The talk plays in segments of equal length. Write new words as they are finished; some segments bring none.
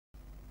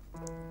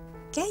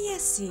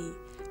KSC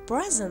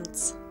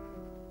presents.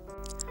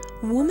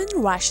 Woman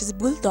rushes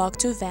Bulldog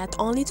to vet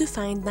only to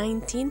find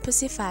 19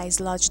 Pacifiers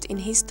lodged in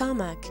his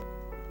stomach.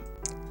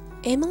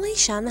 Emily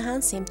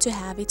Shanahan seemed to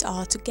have it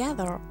all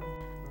together.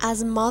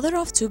 As mother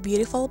of two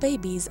beautiful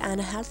babies and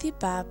a healthy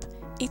pup,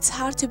 it's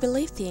hard to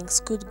believe things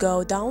could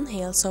go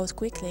downhill so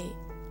quickly.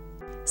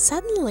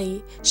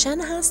 Suddenly,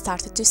 Shanahan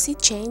started to see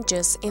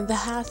changes in the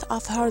health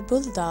of her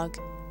Bulldog,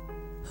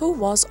 who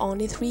was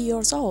only 3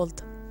 years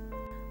old.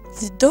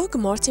 The dog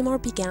Mortimer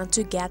began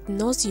to get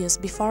nauseous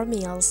before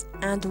meals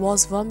and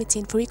was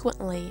vomiting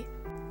frequently.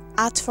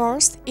 At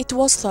first, it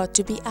was thought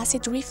to be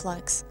acid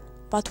reflux,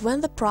 but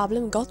when the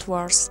problem got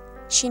worse,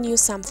 she knew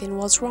something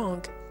was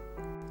wrong.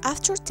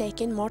 After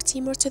taking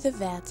Mortimer to the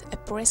vet, a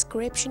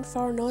prescription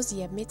for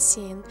nausea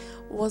medicine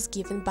was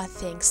given, but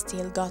things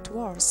still got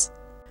worse.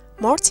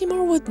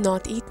 Mortimer would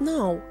not eat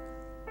now,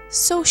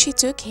 so she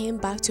took him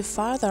back to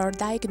further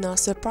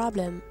diagnose the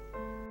problem.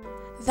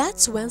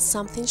 That's when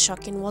something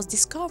shocking was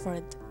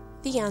discovered.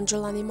 The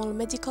Angel Animal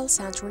Medical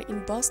Center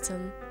in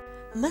Boston,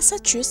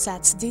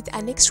 Massachusetts did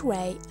an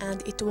X-ray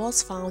and it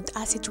was found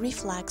acid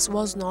reflux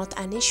was not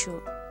an issue.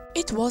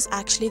 It was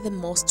actually the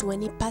most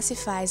 20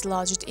 pacifiers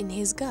lodged in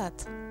his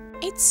gut.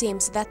 It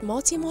seems that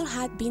Mortimer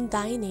had been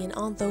dining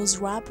on those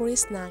rubbery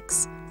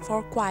snacks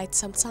for quite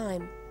some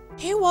time.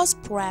 He was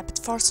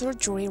prepped for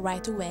surgery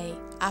right away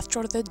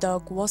after the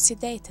dog was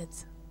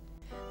sedated.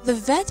 The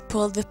vet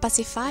pulled the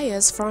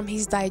pacifiers from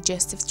his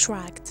digestive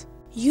tract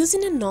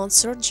using a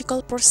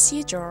non-surgical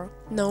procedure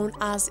known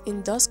as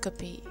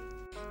endoscopy.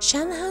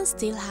 Shanahan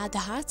still had a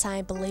hard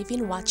time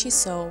believing what she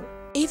saw.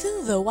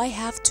 Even though I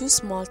have two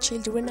small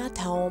children at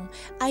home,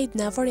 I'd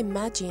never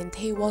imagined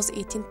he was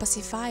eating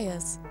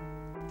pacifiers.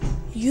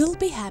 You'll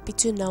be happy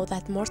to know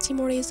that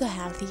Mortimer is a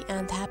healthy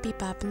and happy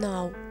pup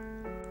now,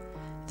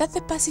 that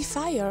the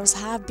pacifiers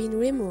have been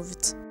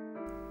removed.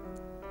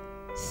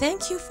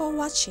 Thank you for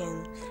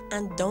watching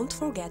and don't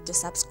forget to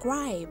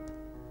subscribe.